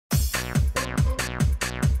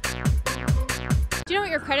Do you know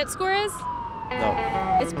what your credit score is?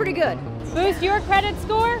 No. It's pretty good. Boost your credit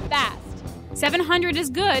score fast. 700 is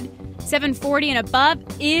good. 740 and above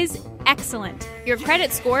is excellent. Your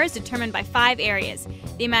credit score is determined by 5 areas: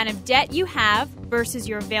 the amount of debt you have versus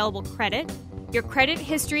your available credit, your credit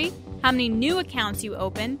history, how many new accounts you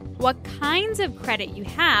open, what kinds of credit you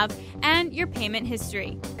have, and your payment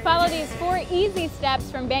history. Follow these 4 easy steps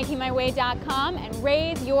from bankingmyway.com and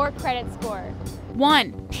raise your credit score.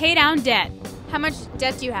 1. Pay down debt. How much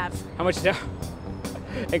debt do you have? How much debt?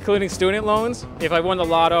 Including student loans? If I won the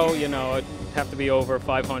lotto, it'd have to be over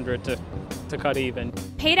 500 to cut even.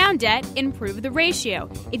 Pay down debt, improve the ratio.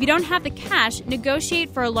 If you don't have the cash,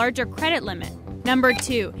 negotiate for a larger credit limit. Number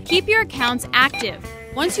 2, keep your accounts active.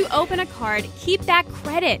 Once you open a card, keep that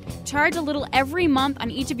credit. Charge a little every month on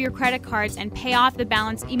each of your credit cards and pay off the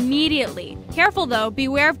balance immediately. Careful though,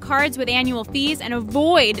 beware of cards with annual fees and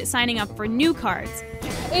avoid signing up for new cards.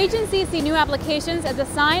 Agencies see new applications as a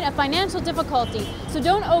sign of financial difficulty, so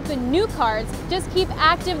don't open new cards, just keep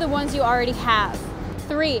active the ones you already have.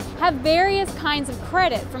 3. Have various kinds of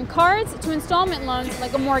credit, from cards to installment loans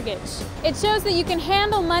like a mortgage. It shows that you can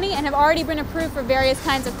handle money and have already been approved for various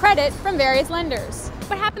kinds of credit from various lenders.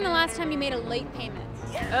 What happened the last time you made a late payment?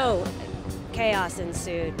 Oh, chaos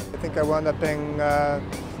ensued. I think I wound up paying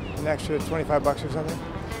an extra $25 or something.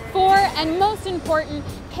 4, and most important,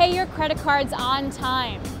 pay your credit cards on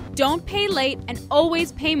time. Don't pay late and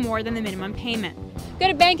always pay more than the minimum payment. Go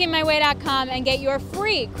to bankingmyway.com and get your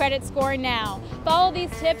free credit score now. Follow these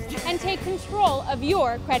tips and take control of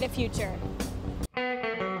your credit future.